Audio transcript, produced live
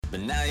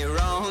But now you're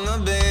on the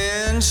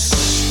bench.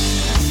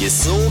 Your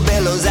soul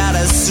bellows out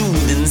a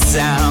soothing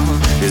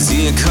sound, 'cause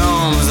here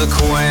comes the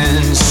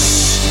quench.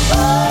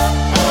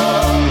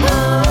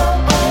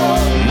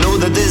 Know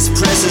that this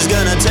press is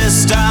gonna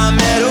test our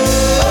metal,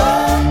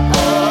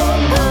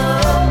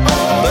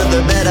 but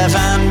the better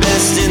find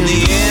best in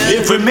the end.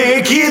 If we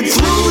make it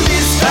through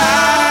this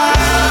fight,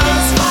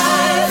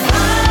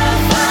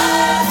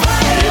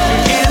 if we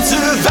can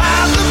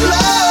survive the blow,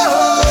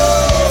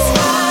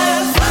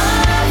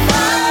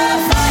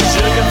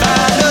 you can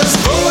find us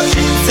forged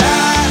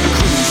inside the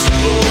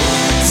crucible,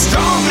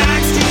 strong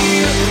like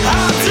steel,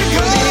 hard to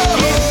go.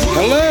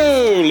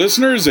 Hello,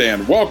 listeners,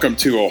 and welcome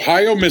to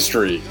Ohio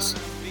Mysteries.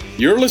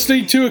 You're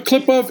listening to a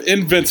clip of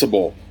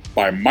Invincible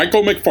by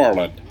Michael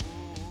McFarland.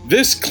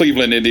 This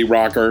Cleveland indie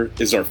rocker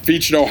is our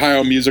featured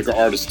Ohio music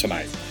artist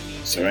tonight.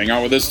 So hang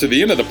out with us to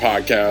the end of the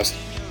podcast.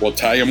 We'll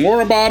tell you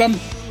more about him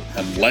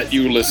and let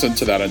you listen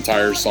to that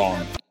entire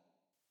song.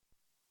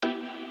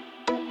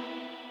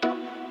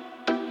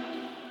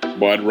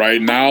 But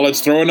right now, let's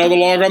throw another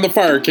log on the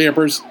fire,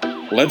 campers.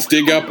 Let's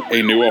dig up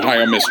a new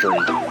Ohio mystery.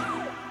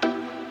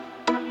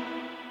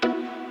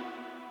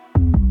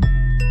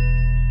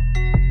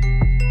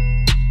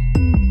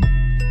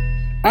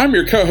 I'm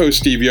your co-host,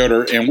 Steve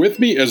Yoder, and with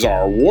me is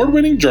our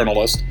award-winning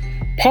journalist,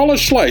 Paula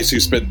Schleiss, who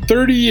spent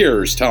 30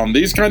 years telling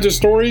these kinds of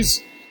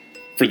stories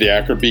for the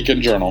Akron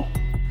Beacon Journal.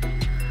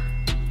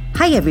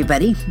 Hi,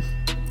 everybody.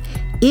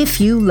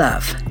 If you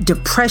love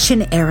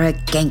Depression-era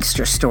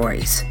gangster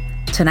stories,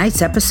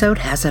 tonight's episode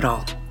has it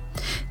all.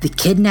 The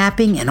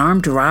kidnapping and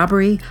armed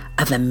robbery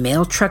of a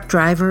mail truck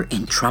driver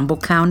in Trumbull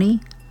County,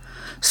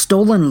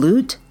 stolen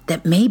loot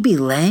that may be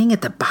laying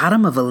at the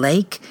bottom of a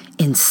lake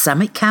in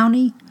Summit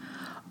County,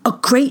 a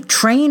great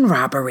train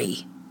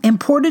robbery in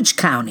Portage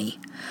County.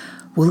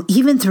 We'll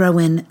even throw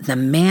in the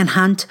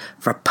manhunt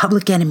for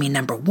public enemy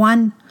number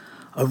 1,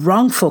 a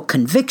wrongful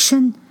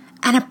conviction,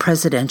 and a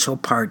presidential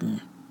pardon.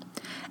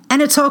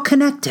 And it's all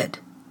connected.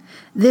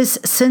 This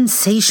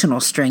sensational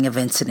string of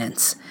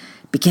incidents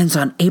begins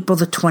on April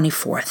the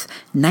 24th,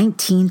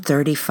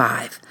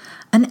 1935,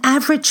 an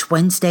average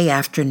Wednesday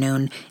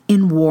afternoon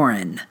in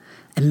Warren,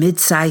 a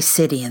mid-sized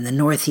city in the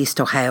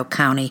northeast Ohio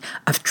county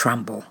of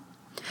Trumbull.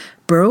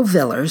 Burl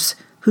Villers,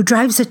 who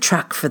drives a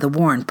truck for the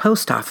Warren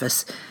Post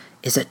Office,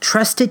 is a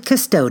trusted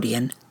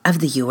custodian of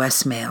the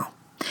U.S. mail.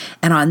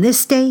 And on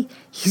this day,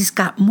 he's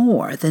got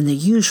more than the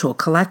usual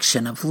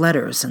collection of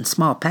letters and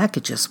small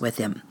packages with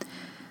him.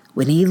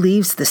 When he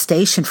leaves the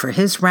station for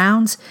his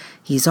rounds,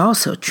 he's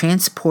also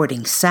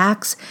transporting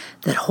sacks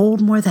that hold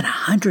more than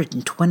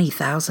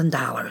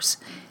 $120,000,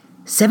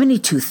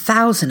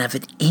 $72,000 of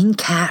it in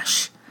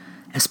cash,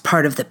 as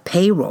part of the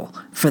payroll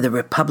for the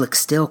Republic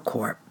Steel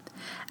Corp,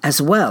 as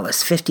well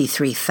as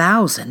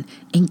 $53,000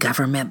 in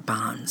government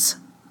bonds.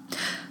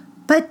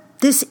 But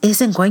this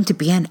isn't going to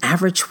be an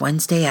average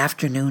Wednesday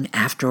afternoon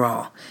after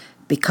all,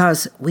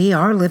 because we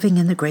are living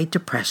in the Great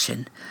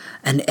Depression,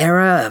 an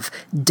era of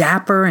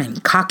dapper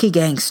and cocky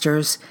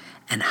gangsters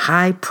and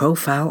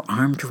high-profile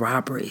armed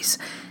robberies.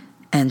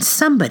 And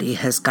somebody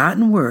has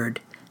gotten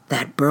word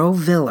that Burl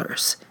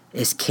Villers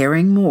is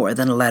carrying more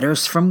than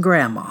letters from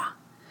Grandma.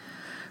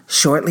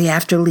 Shortly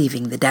after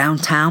leaving the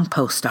downtown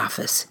post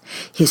office,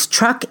 his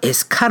truck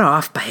is cut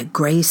off by a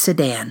gray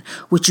sedan,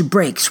 which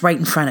brakes right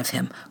in front of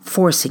him,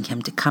 forcing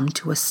him to come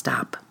to a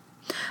stop.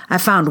 I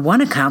found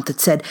one account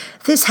that said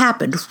this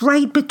happened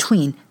right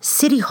between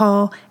City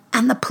Hall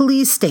and the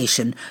police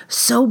station,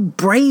 so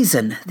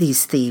brazen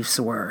these thieves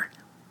were.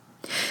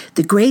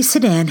 The gray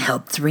sedan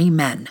held 3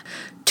 men.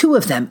 2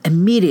 of them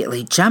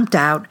immediately jumped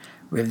out,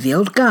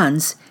 revealed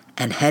guns,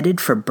 and headed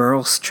for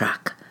Burl's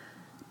truck.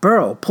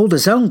 Burl pulled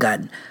his own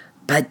gun,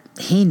 but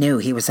he knew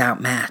he was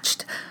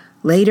outmatched.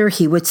 Later,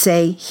 he would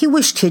say he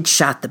wished he'd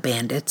shot the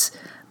bandits,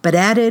 but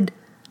added,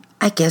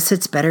 "I guess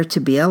it's better to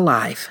be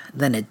alive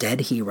than a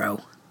dead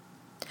hero."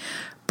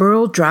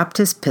 Burl dropped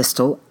his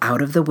pistol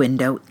out of the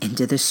window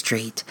into the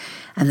street,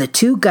 and the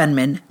 2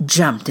 gunmen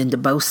jumped into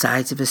both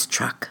sides of his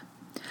truck.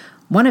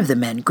 One of the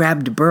men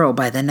grabbed Burl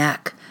by the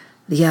neck.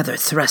 The other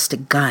thrust a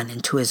gun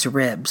into his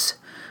ribs.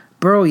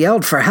 Burl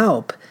yelled for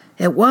help.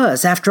 It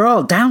was, after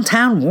all,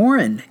 downtown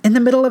Warren, in the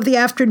middle of the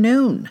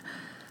afternoon.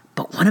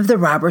 But one of the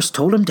robbers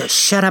told him to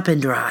shut up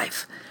and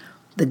drive.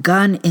 The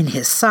gun in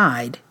his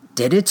side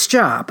did its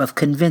job of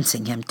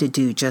convincing him to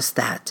do just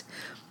that.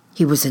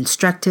 He was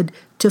instructed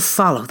to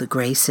follow the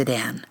gray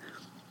sedan.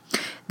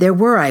 There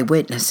were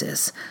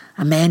eyewitnesses.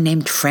 A man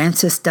named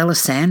Francis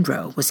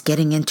D'Alessandro was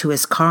getting into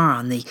his car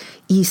on the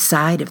east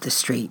side of the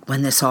street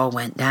when this all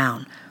went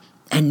down.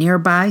 And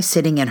nearby,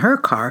 sitting in her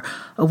car,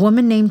 a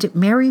woman named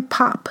Mary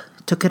Pop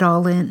took it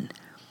all in.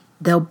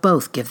 They'll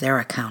both give their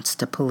accounts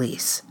to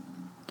police.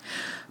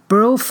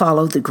 Burl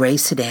followed the gray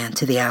sedan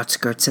to the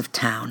outskirts of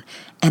town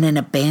and an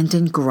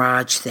abandoned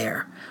garage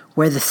there,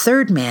 where the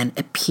 3rd man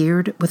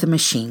appeared with a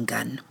machine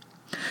gun.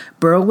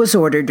 Burl was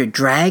ordered to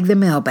drag the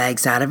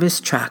mailbags out of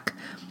his truck.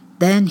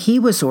 Then he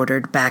was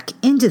ordered back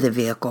into the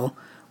vehicle,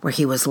 where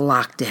he was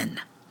locked in.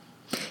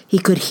 He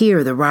could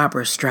hear the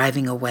robbers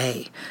driving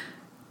away.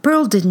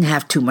 Burl didn't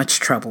have too much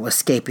trouble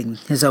escaping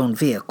his own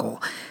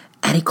vehicle,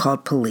 and he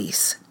called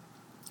police.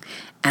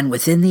 And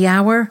within the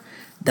hour,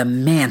 the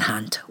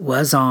manhunt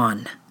was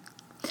on.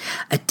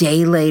 A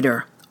day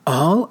later,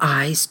 all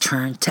eyes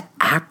turned to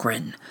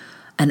Akron,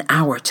 an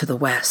hour to the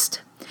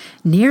west.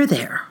 Near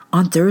there,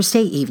 on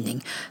Thursday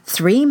evening,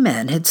 3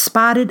 men had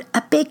spotted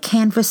a big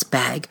canvas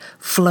bag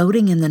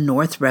floating in the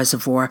north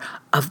reservoir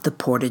of the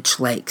Portage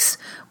Lakes,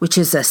 which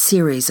is a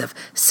series of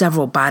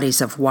several bodies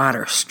of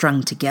water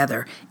strung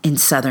together in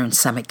southern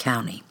Summit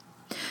County.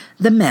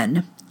 The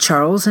men,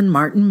 Charles and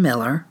Martin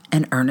Miller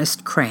and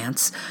Ernest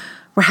Krantz,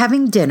 were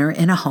having dinner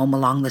in a home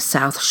along the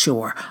South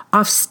Shore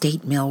off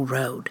State Mill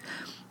Road.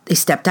 They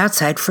stepped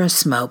outside for a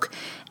smoke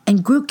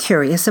and grew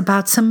curious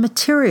about some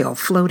material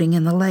floating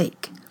in the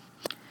lake.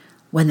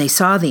 When they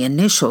saw the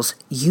initials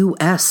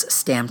U.S.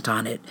 stamped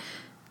on it,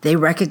 they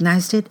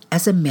recognized it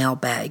as a mail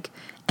bag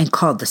and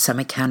called the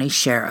Summit County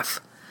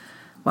Sheriff.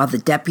 While the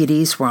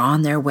deputies were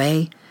on their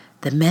way,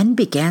 the men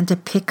began to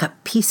pick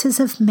up pieces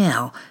of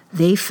mail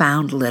they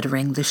found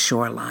littering the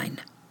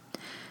shoreline.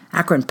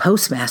 Akron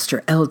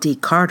Postmaster L.D.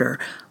 Carter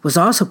was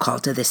also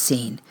called to the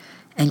scene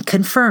and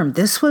confirmed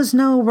this was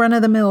no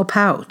run-of-the-mill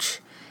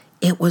pouch.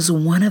 It was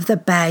one of the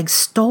bags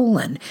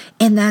stolen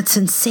in that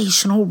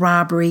sensational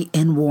robbery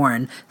in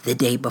Warren the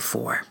day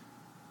before.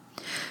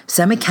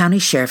 Summit County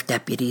Sheriff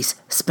deputies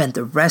spent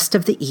the rest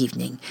of the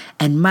evening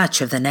and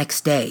much of the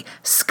next day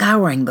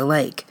scouring the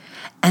lake,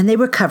 and they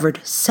recovered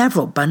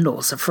several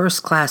bundles of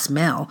first-class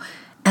mail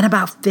and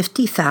about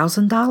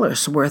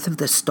 $50,000 worth of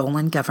the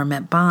stolen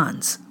government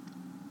bonds.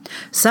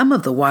 Some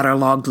of the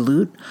waterlogged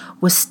loot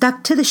was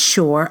stuck to the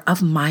shore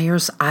of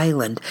Myers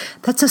Island.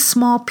 That's a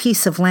small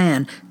piece of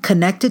land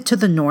connected to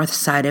the north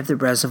side of the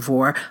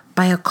reservoir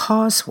by a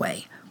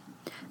causeway.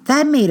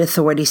 That made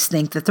authorities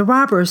think that the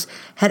robbers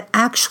had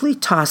actually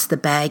tossed the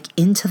bag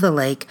into the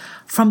lake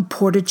from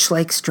Portage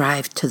Lakes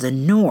Drive to the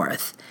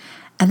north,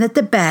 and that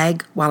the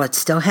bag, while it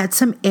still had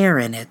some air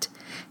in it,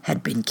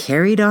 had been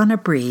carried on a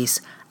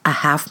breeze a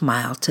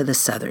half-mile to the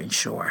southern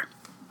shore.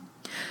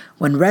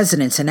 When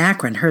residents in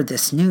Akron heard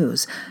this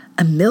news,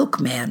 a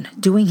milkman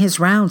doing his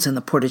rounds in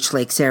the Portage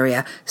Lakes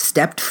area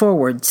stepped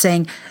forward,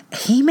 saying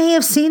he may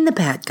have seen the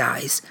bad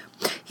guys.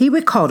 He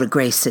recalled a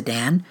gray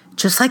sedan,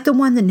 just like the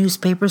one the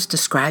newspapers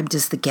described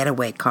as the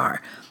getaway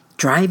car,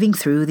 driving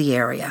through the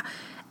area,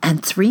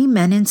 and 3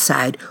 men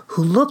inside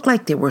who looked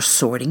like they were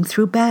sorting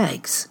through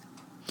bags.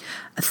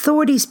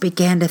 Authorities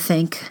began to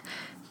think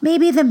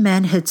maybe the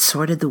men had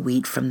sorted the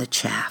wheat from the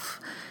chaff,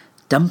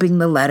 dumping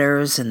the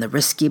letters and the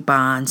risky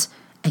bonds,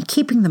 and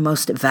keeping the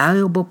most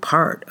valuable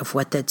part of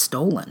what they'd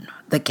stolen,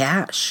 the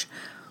cash.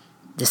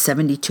 The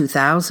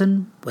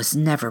 $72,000 was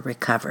never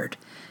recovered,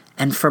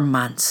 and for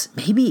months,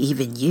 maybe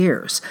even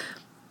years,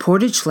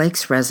 Portage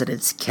Lakes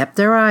residents kept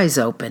their eyes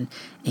open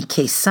in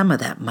case some of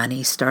that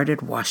money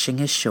started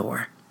washing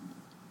ashore.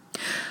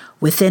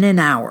 Within an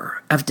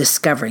hour of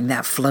discovering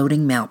that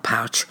floating mail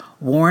pouch,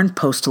 Warren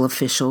postal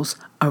officials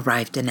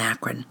arrived in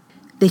Akron.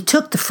 They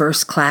took the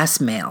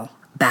first-class mail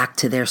back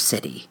to their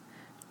city,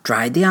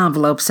 dried the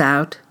envelopes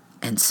out,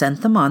 and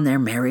sent them on their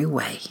merry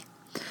way.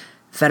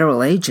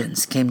 Federal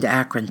agents came to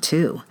Akron,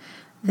 too.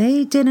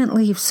 They didn't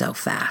leave so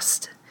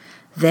fast.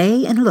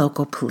 They and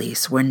local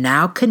police were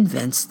now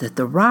convinced that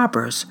the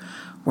robbers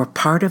were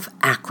part of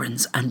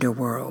Akron's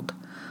underworld.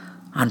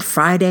 On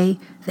Friday,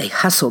 they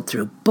hustled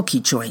through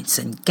bookie joints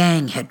and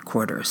gang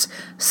headquarters,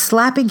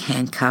 slapping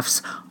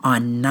handcuffs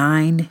on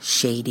 9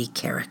 shady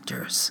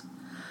characters.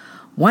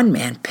 One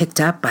man, picked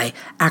up by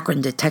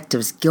Akron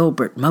detectives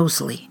Gilbert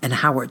Mosley and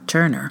Howard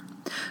Turner,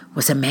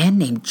 was a man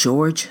named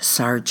George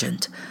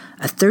Sargent,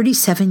 a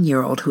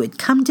 37-year-old who had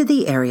come to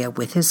the area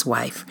with his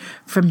wife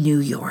from New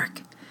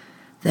York.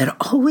 They'd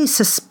always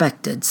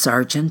suspected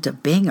Sargent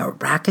of being a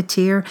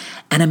racketeer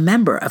and a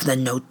member of the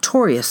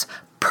notorious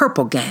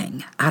Purple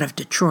Gang out of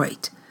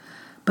Detroit,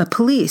 but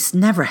police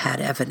never had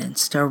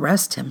evidence to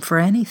arrest him for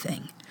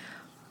anything.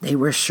 They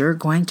were sure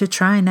going to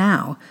try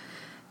now.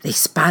 They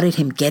spotted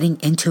him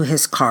getting into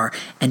his car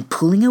and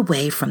pulling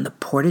away from the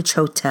Portage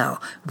Hotel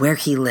where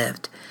he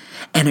lived.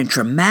 And in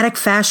dramatic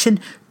fashion,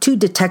 2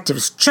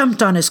 detectives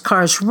jumped on his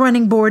car's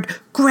running board,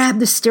 grabbed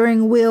the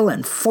steering wheel,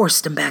 and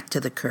forced him back to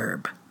the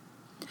curb.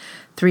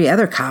 3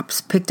 other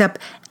cops picked up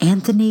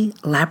Anthony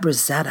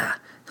Labrazetta,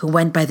 who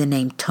went by the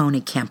name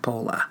Tony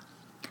Campola.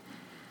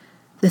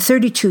 The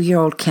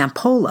 32-year-old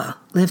Campola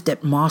lived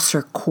at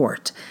Mosser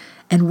Court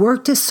and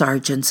worked as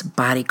Sargent's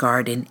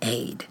bodyguard and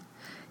aide.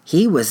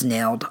 He was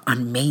nailed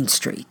on Main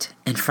Street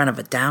in front of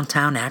a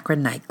downtown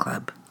Akron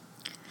nightclub.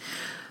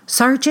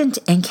 Sargent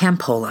and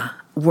Campola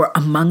were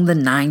among the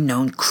 9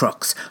 known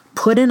crooks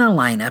put in a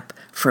lineup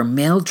for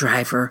male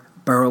driver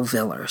Burl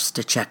Villers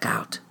to check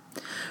out.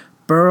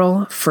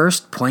 Burl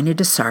first pointed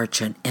to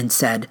Sargent and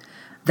said,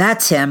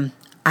 "That's him.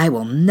 I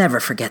will never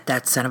forget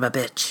that son of a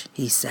bitch,"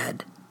 he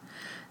said.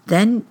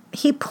 Then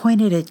he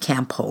pointed at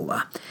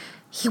Campola.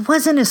 He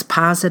wasn't as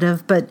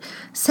positive, but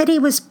said he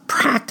was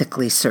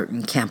practically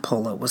certain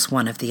Campola was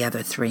one of the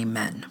other 3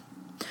 men.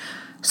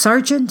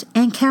 Sargent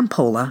and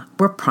Campola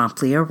were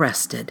promptly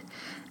arrested,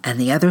 and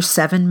the other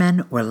 7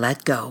 men were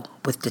let go,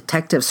 with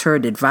Detectives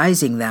Heard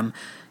advising them,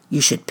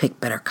 "You should pick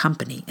better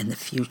company in the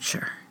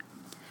future."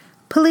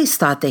 Police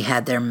thought they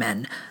had their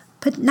men,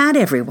 but not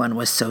everyone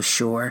was so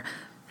sure.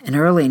 In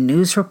early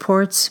news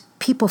reports,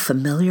 people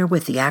familiar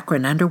with the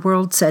Akron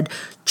underworld said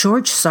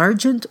George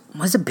Sargent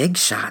was a big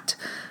shot,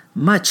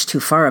 much too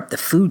far up the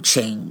food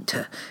chain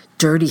to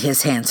dirty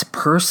his hands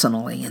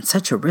personally in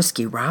such a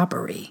risky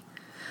robbery.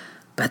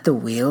 But the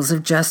wheels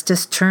of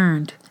justice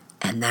turned,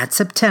 and that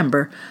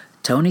September,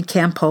 Tony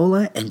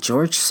Campola and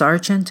George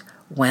Sargent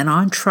went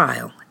on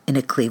trial in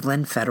a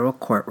Cleveland federal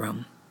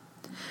courtroom.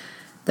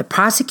 The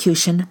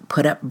prosecution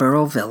put up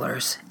Burl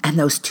Villers and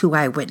those 2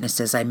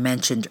 eyewitnesses I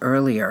mentioned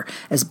earlier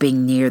as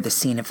being near the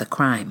scene of the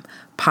crime,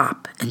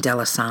 Pop and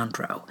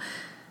D'Alessandro.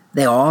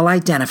 They all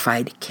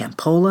identified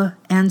Campola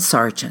and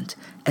Sargent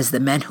as the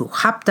men who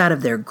hopped out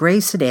of their gray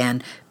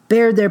sedan,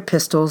 bared their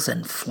pistols,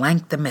 and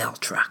flanked the mail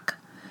truck.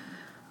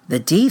 The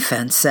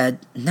defense said,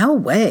 no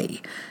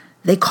way.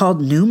 They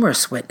called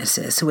numerous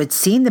witnesses who had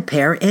seen the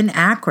pair in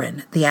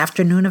Akron the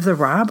afternoon of the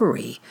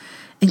robbery,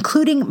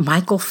 including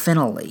Michael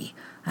Finley,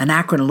 an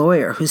Akron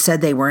lawyer who said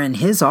they were in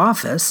his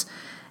office,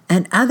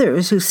 and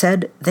others who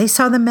said they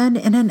saw the men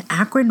in an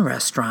Akron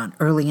restaurant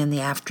early in the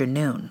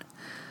afternoon.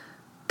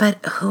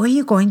 But who are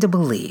you going to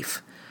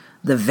believe?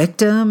 The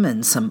victim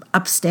and some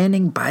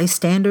upstanding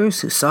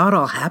bystanders who saw it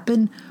all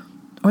happen,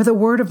 or the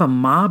word of a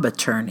mob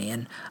attorney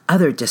and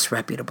other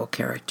disreputable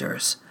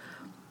characters?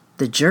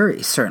 The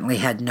jury certainly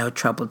had no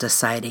trouble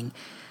deciding.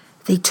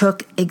 They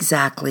took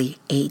exactly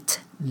 8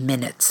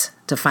 minutes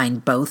to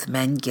find both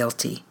men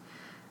guilty,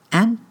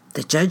 and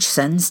the judge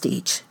sentenced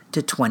each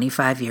to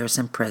 25 years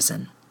in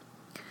prison.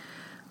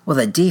 Well,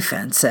 the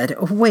defense said,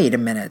 wait a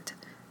minute.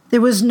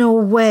 There was no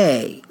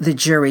way the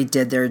jury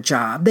did their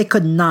job. They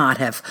could not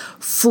have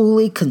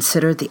fully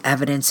considered the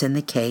evidence in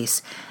the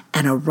case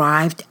and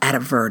arrived at a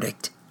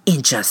verdict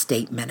in just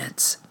 8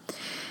 minutes.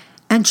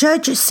 And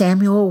Judge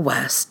Samuel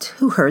West,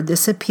 who heard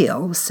this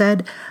appeal,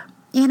 said,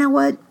 you know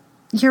what?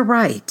 You're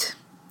right.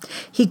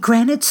 He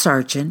granted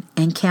Sargent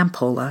and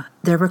Campola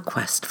their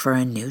request for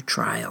a new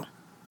trial.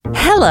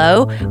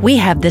 Hello, we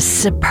have this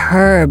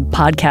superb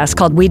podcast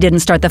called We Didn't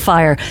Start the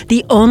Fire,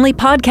 the only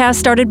podcast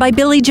started by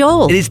Billy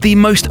Joel. It is the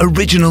most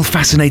original,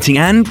 fascinating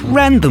and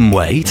random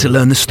way to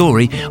learn the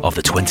story of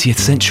the 20th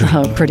century.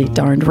 Oh, pretty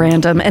darned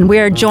random. And we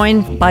are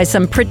joined by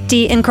some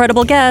pretty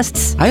incredible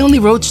guests. I only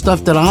wrote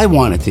stuff that I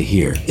wanted to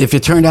hear. If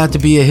it turned out to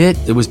be a hit,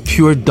 it was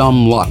pure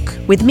dumb luck.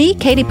 With me,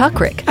 Katie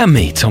Puckrick. And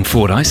me, Tom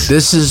Fordyce.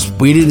 This is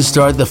We Didn't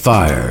Start the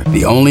Fire,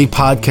 the only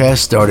podcast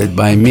started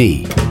by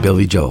me,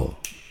 Billy Joel.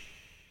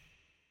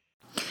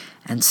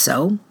 And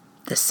so,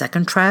 the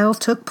second trial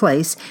took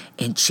place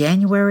in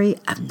January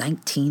of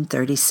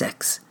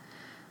 1936.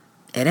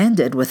 It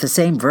ended with the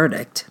same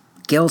verdict,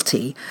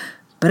 guilty,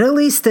 but at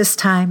least this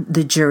time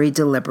the jury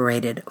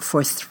deliberated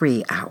for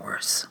 3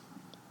 hours.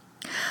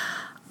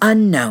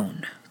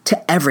 Unknown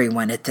to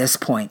everyone at this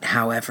point,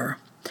 however,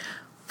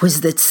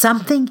 was that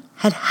something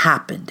had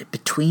happened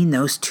between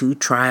those 2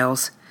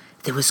 trials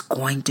that was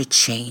going to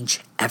change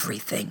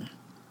everything.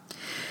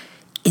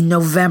 In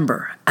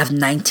November of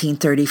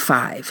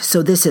 1935,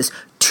 so this is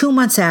 2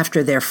 months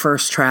after their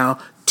first trial,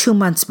 2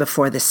 months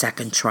before the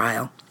second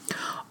trial,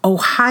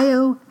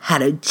 Ohio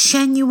had a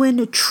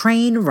genuine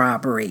train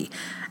robbery,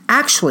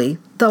 actually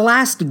the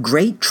last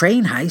great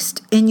train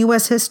heist in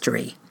U.S.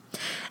 history.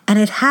 And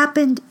it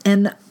happened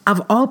in,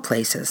 of all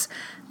places,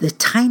 the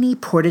tiny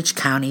Portage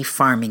County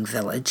farming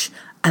village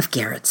of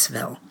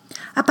Garrettsville,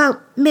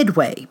 about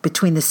midway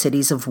between the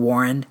cities of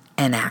Warren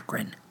and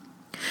Akron.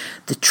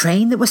 The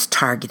train that was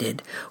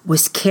targeted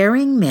was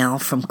carrying mail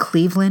from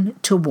Cleveland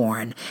to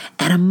Warren,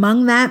 and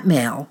among that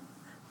mail,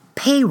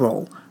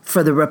 payroll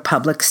for the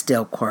Republic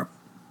Steel Corp.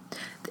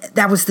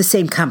 That was the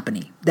same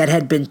company that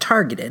had been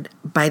targeted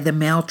by the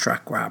mail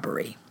truck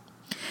robbery.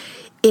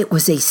 It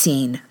was a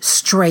scene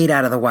straight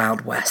out of the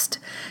Wild West.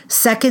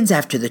 Seconds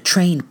after the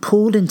train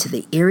pulled into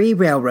the Erie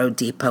Railroad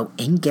Depot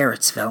in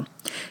Garrettsville,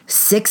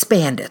 6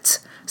 bandits,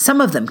 some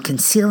of them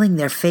concealing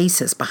their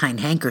faces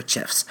behind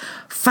handkerchiefs,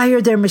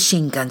 fired their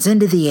machine guns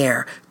into the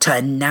air to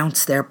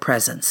announce their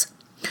presence.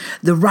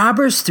 The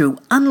robbers threw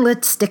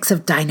unlit sticks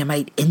of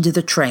dynamite into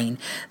the train,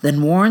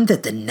 then warned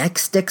that the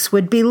next sticks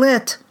would be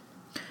lit.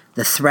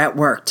 The threat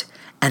worked,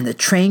 and the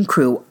train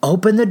crew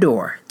opened the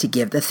door to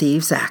give the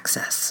thieves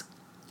access.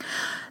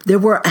 There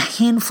were a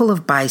handful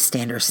of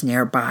bystanders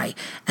nearby,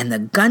 and the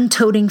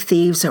gun-toting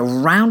thieves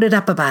rounded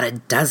up about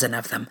a dozen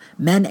of them,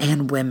 men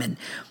and women.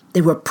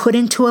 They were put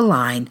into a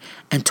line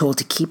and told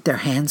to keep their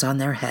hands on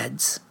their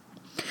heads.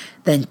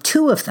 Then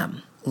 2 of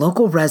them,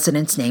 local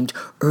residents named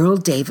Earl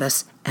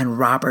Davis and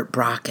Robert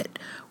Brockett,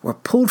 were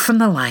pulled from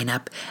the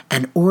lineup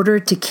and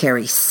ordered to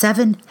carry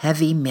 7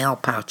 heavy mail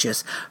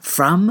pouches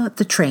from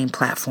the train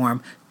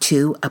platform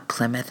to a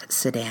Plymouth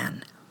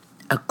sedan,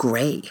 a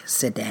gray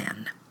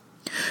sedan.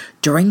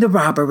 During the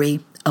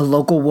robbery, a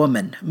local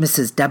woman,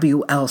 Mrs.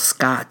 W.L.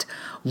 Scott,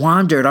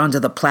 wandered onto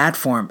the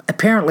platform,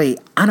 apparently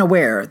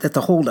unaware that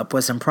the holdup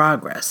was in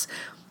progress.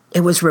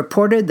 It was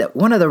reported that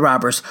one of the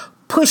robbers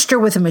pushed her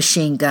with a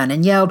machine gun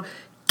and yelled,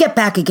 "Get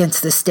back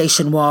against the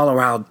station wall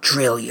or I'll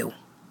drill you."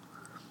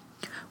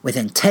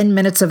 Within 10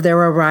 minutes of their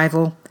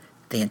arrival,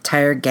 the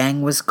entire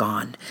gang was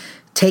gone,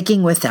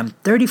 taking with them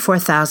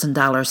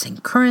 $34,000 in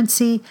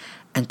currency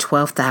and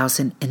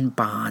 $12,000 in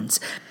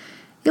bonds.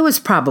 It was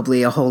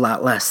probably a whole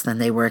lot less than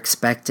they were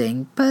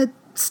expecting, but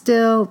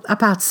still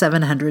about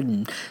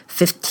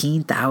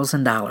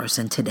 $715,000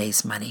 in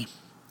today's money.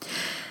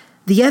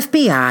 The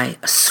FBI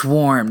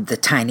swarmed the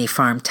tiny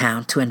farm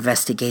town to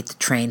investigate the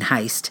train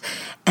heist,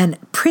 and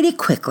pretty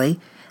quickly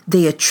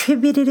they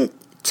attributed it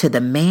to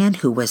the man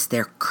who was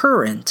their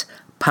current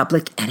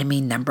public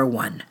enemy number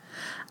one,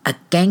 a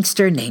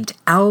gangster named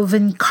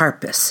Alvin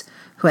Karpis,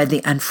 who had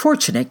the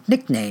unfortunate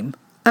nickname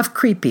of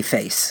Creepy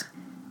Face.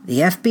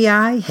 The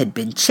FBI had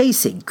been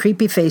chasing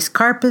Creepy Face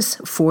Karpis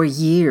for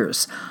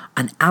years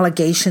on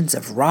allegations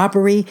of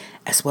robbery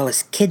as well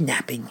as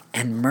kidnapping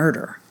and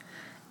murder,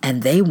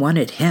 and they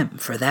wanted him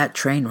for that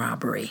train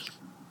robbery.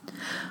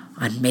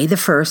 On May the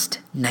 1st,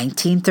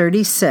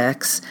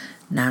 1936,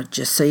 now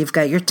just so you've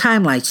got your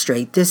timeline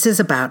straight, this is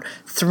about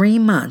 3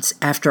 months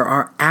after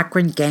our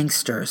Akron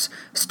gangsters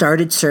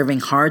started serving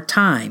hard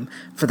time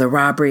for the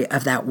robbery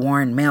of that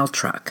Warren mail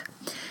truck.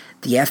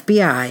 The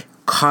FBI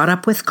caught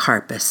up with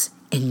Karpis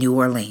in New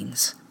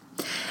Orleans.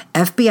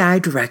 FBI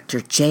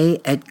Director J.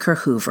 Edgar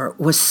Hoover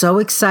was so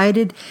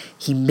excited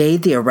he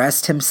made the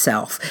arrest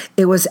himself.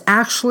 It was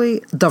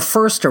actually the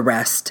first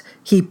arrest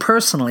he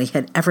personally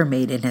had ever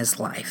made in his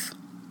life.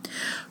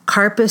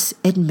 Karpis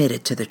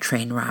admitted to the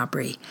train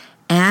robbery,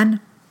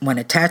 and when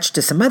attached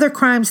to some other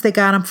crimes they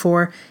got him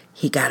for,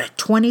 he got a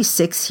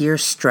 26-year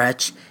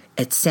stretch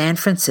at San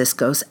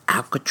Francisco's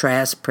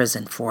Alcatraz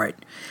prison for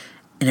it,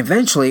 and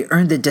eventually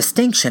earned the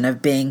distinction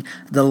of being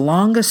the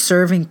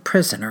longest-serving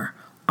prisoner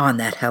on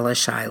that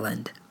hellish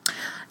island.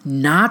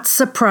 Not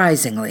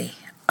surprisingly,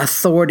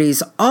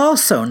 authorities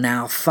also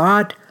now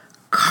thought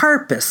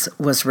Karpis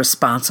was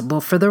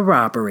responsible for the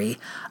robbery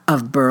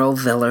of Burl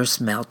Villar's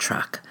mail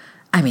truck.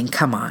 I mean,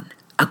 come on,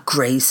 a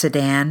gray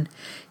sedan,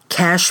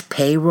 cash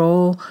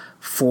payroll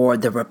for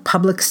the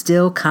Republic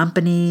Steel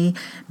Company,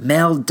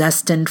 mail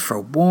destined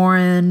for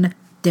Warren.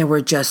 There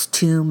were just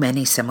too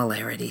many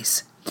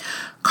similarities.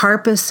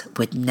 Karpis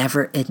would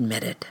never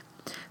admit it.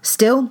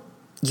 Still,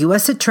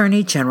 U.S.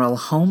 Attorney General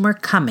Homer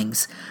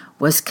Cummings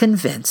was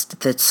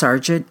convinced that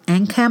Sargent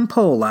and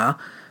Campola,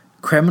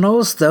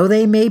 criminals though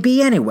they may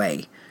be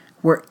anyway,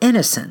 were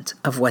innocent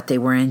of what they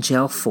were in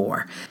jail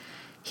for.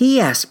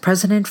 He asked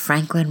President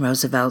Franklin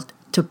Roosevelt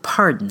to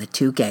pardon the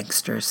two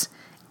gangsters,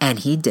 and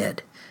he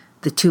did.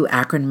 The two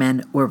Akron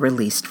men were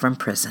released from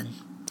prison.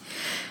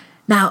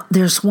 Now,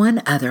 there's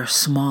one other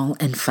small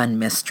and fun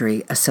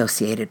mystery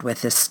associated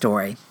with this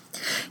story.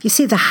 You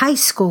see, the high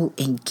school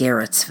in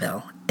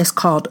Garrettsville is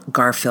called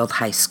Garfield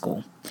High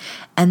School,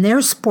 and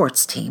their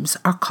sports teams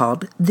are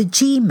called the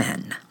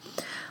G-Men.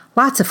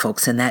 Lots of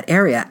folks in that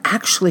area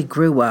actually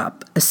grew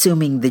up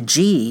assuming the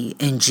G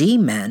in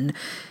G-Men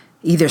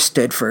either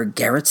stood for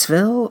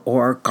Garrettsville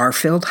or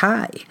Garfield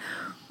High.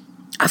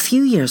 A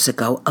few years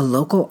ago, a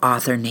local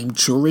author named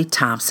Julie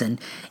Thompson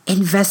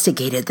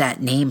investigated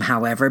that name,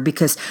 however,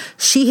 because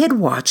she had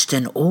watched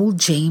an old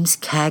James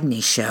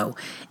Cagney show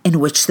in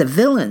which the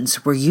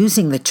villains were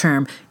using the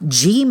term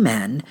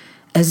G-Men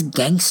as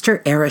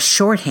gangster-era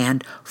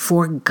shorthand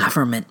for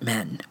government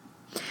men.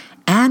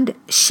 And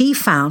she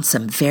found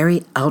some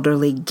very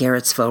elderly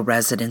Garrettsville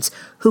residents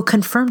who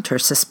confirmed her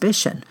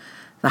suspicion.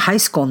 The high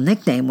school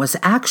nickname was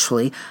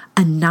actually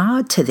a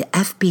nod to the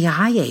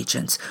FBI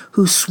agents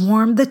who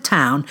swarmed the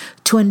town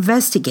to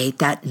investigate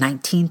that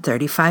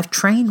 1935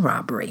 train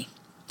robbery.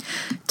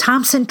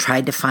 Thompson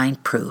tried to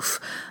find proof,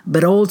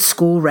 but old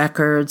school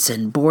records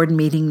and board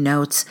meeting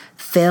notes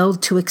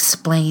failed to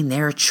explain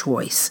their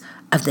choice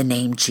of the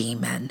name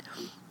G-Men.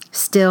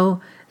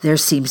 Still, there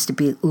seems to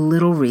be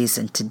little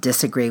reason to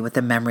disagree with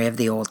the memory of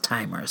the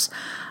old-timers.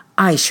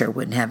 I sure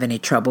wouldn't have any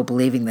trouble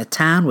believing the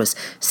town was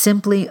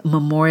simply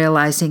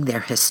memorializing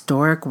their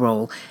historic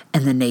role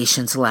in the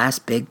nation's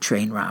last big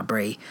train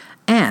robbery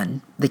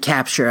and the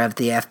capture of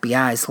the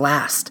FBI's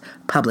last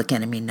public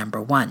enemy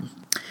number one.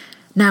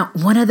 Now,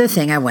 one other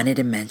thing I wanted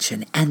to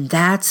mention, and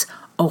that's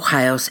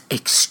Ohio's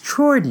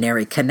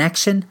extraordinary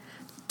connection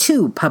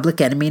to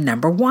public enemy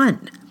number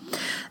one.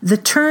 The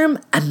term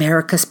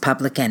America's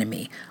Public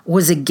Enemy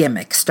was a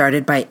gimmick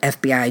started by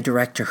FBI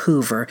Director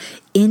Hoover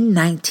in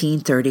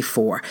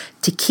 1934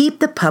 to keep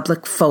the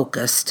public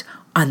focused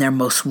on their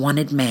most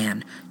wanted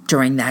man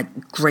during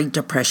that Great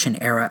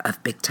Depression era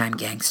of big-time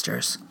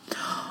gangsters.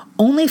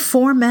 Only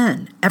 4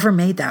 men ever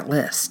made that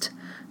list.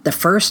 The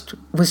first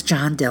was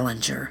John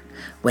Dillinger.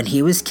 When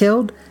he was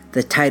killed,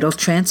 the title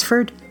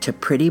transferred to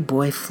Pretty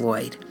Boy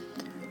Floyd.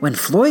 When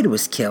Floyd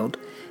was killed,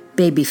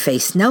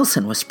 Babyface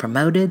Nelson was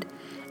promoted,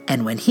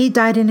 and when he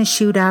died in a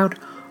shootout,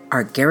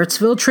 our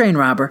Garrettsville train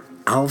robber,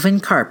 Alvin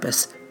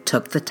Karpis,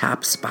 took the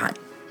top spot.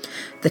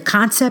 The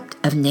concept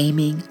of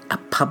naming a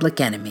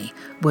public enemy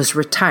was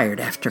retired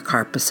after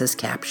Karpis's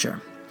capture.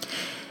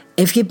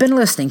 If you've been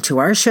listening to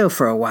our show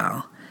for a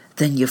while,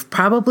 then you've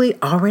probably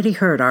already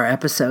heard our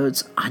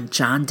episodes on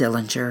John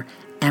Dillinger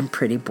and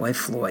Pretty Boy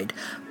Floyd,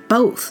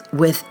 both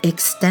with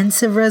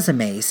extensive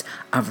resumes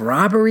of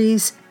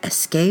robberies,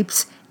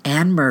 escapes,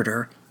 and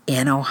murder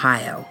in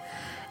Ohio.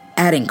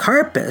 Adding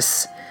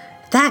Karpus,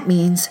 that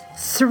means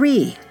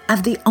 3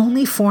 of the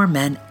only 4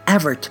 men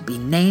ever to be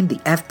named the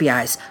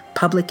FBI's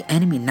public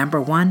enemy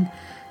number 1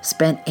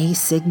 spent a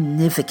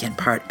significant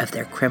part of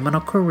their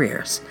criminal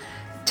careers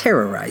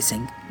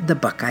terrorizing the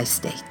Buckeye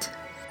State.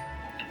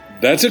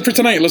 That's it for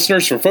tonight,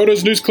 listeners. For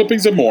photos, news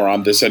clippings, and more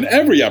on this and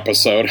every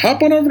episode,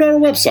 hop on over to our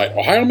website,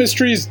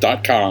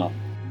 ohiomysteries.com.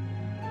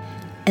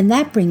 And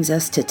that brings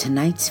us to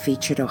tonight's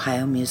featured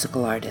Ohio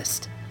musical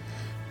artist.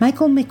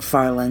 Michael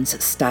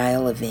McFarland's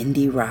style of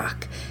indie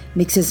rock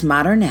mixes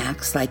modern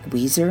acts like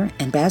Weezer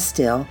and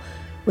Bastille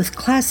with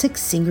classic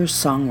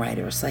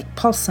singer-songwriters like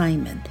Paul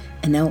Simon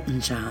and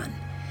Elton John.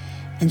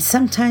 And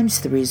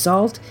sometimes the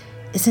result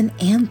is an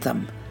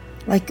anthem,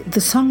 like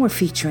the song we're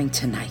featuring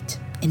tonight,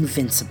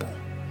 Invincible.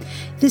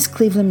 This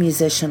Cleveland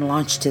musician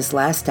launched his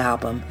last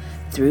album,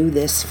 Through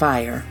This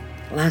Fire,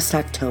 last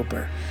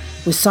October,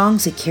 with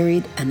songs that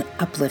carried an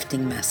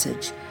uplifting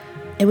message.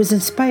 It was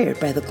inspired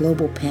by the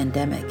global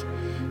pandemic,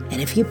 and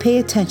if you pay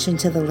attention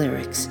to the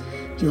lyrics,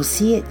 you'll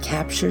see it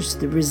captures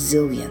the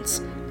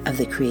resilience of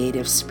the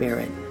creative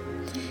spirit.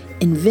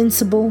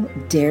 Invincible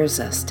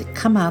dares us to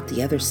come out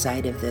the other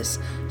side of this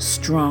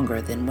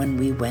stronger than when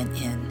we went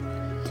in.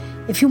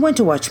 If you want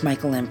to watch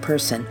Michael in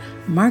person,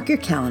 mark your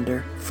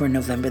calendar for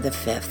November the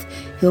 5th.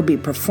 He'll be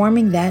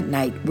performing that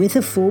night with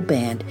a full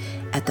band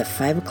at the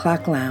 5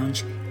 o'clock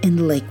Lounge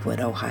in Lakewood,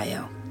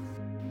 Ohio.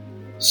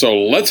 So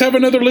let's have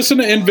another listen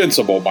to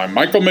Invincible by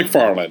Michael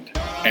McFarland.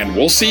 And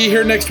we'll see you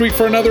here next week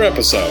for another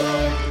episode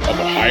of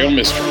Ohio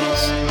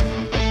Mysteries.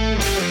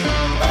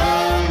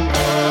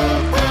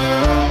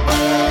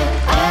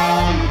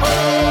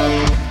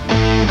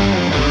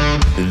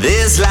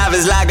 This life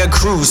is like a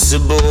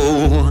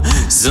crucible.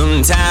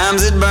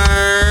 Sometimes it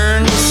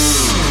burns.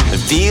 It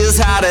feels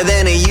harder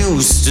than it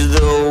used to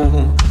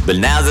though. But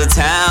now's the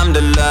time to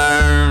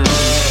learn.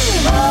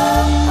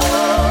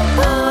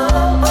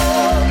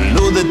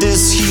 Know that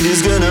this heat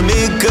is gonna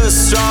make us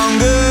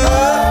stronger.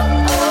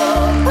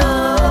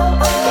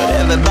 But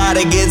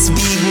everybody gets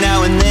beat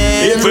now and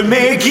then. If we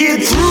make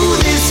it through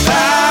this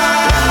fight.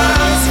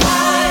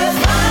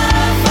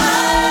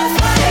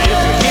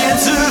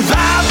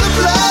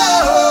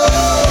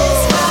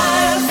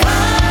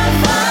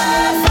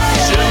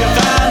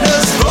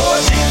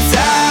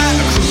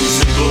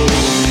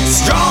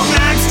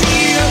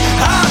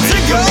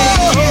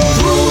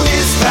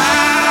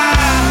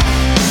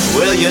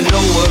 You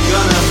know we're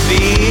gonna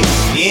be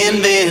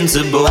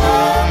invincible.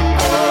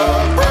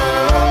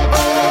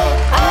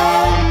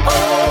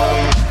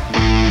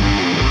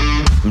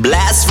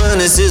 Blast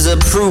furnace is a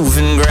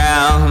proving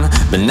ground,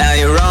 but now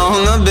you're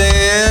on the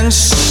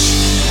bench.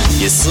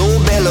 Your soul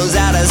bellows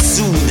out a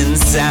soothing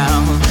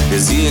sound,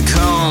 'cause here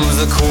comes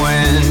the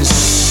quench.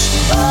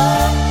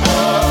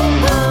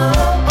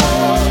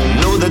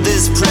 Know that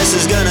this press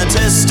is gonna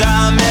test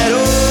our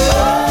metal.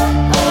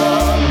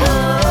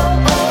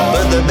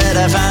 The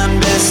better find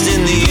best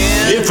in the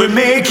end. If we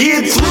make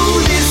it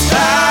through this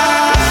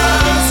fight,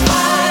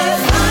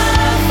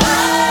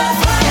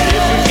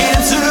 if we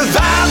can't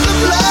survive the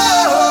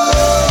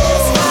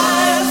blows,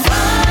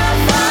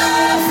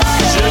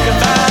 sure you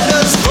find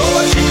us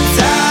forged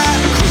inside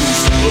a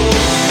crucible,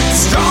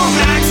 strong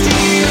like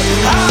steel,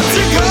 hard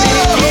to go. If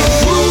we get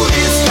through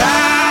this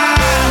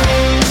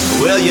fight,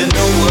 well you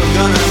know we're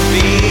gonna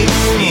be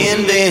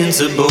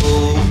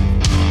invincible.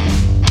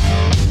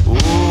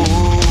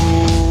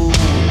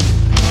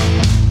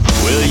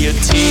 You're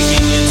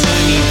taking your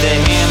turn, need the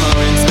hammer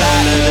in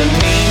spite of the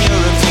pain you're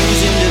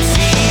refusing to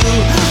feel.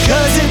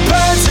 'Cause it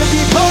burns to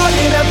be born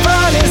in a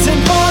furnace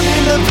and born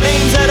in the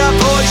flames that are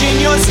forging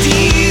your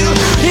steel.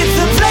 It's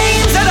the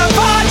flames that are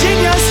forging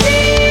your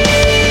steel.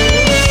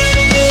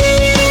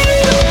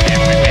 If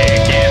we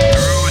make it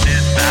through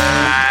this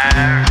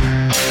fire,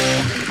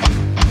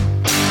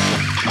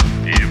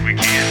 if we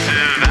can't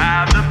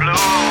survive the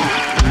blow,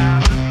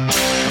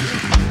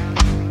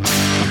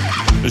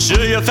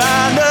 sure you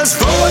find us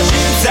forged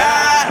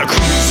inside a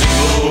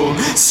crucible,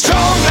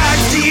 strong like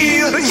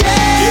steel, yeah.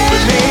 If we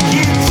make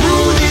it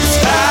through this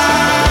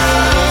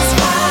fight,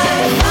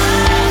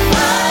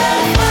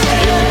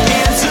 if we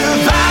can't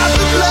survive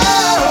the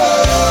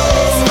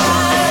blows,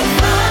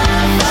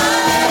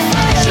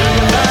 sure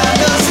you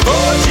find us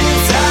forged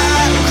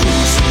inside a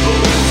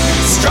crucible,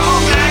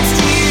 strong like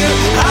steel,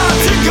 hard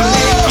to go.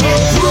 If we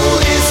get through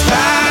this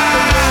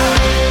fight,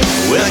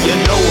 well you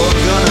know we're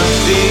gonna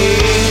be.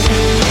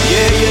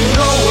 Yeah, you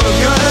know we're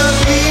gonna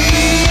be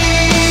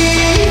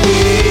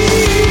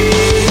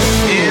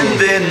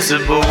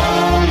invincible.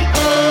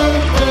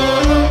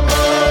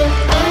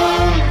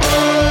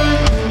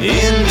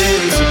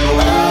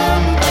 Invincible.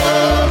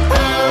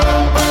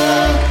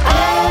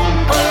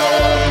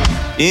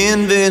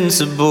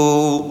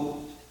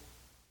 Invincible.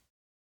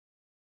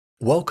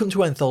 Welcome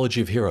to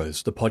Anthology of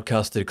Heroes, the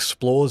podcast that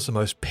explores the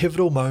most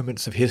pivotal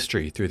moments of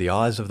history through the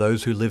eyes of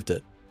those who lived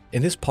it.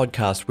 In this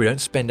podcast, we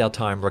don't spend our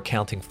time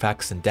recounting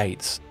facts and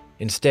dates.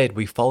 Instead,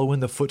 we follow in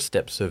the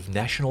footsteps of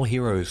national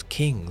heroes,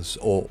 kings,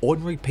 or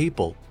ordinary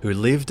people who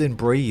lived and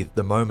breathed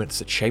the moments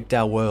that shaped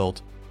our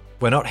world.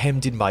 We're not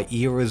hemmed in by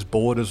eras,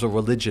 borders, or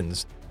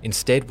religions.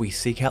 Instead, we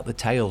seek out the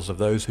tales of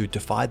those who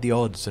defied the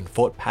odds and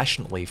fought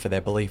passionately for their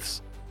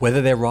beliefs.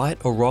 Whether they're right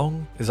or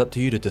wrong is up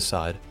to you to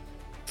decide.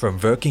 From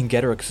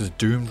Vercingetorix's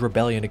doomed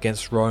rebellion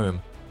against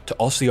Rome, to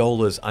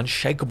Osceola's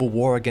unshakable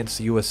war against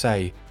the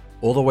USA,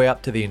 all the way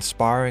up to the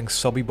inspiring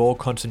Sobibor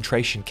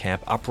concentration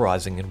camp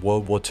uprising in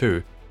World War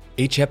II,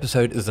 each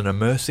episode is an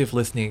immersive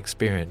listening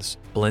experience,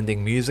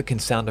 blending music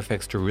and sound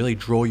effects to really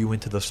draw you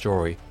into the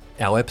story.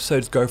 Our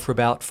episodes go for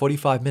about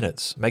 45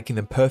 minutes, making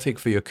them perfect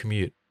for your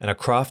commute, and are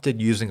crafted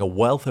using a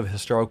wealth of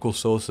historical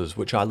sources,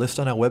 which I list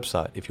on our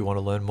website if you want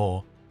to learn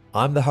more.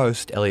 I'm the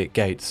host, Elliot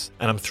Gates,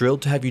 and I'm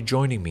thrilled to have you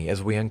joining me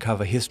as we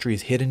uncover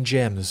history's hidden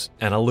gems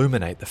and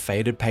illuminate the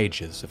faded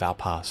pages of our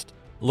past.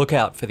 Look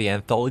out for the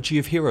Anthology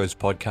of Heroes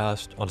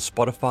podcast on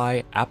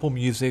Spotify, Apple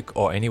Music,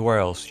 or anywhere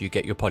else you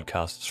get your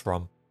podcasts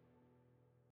from.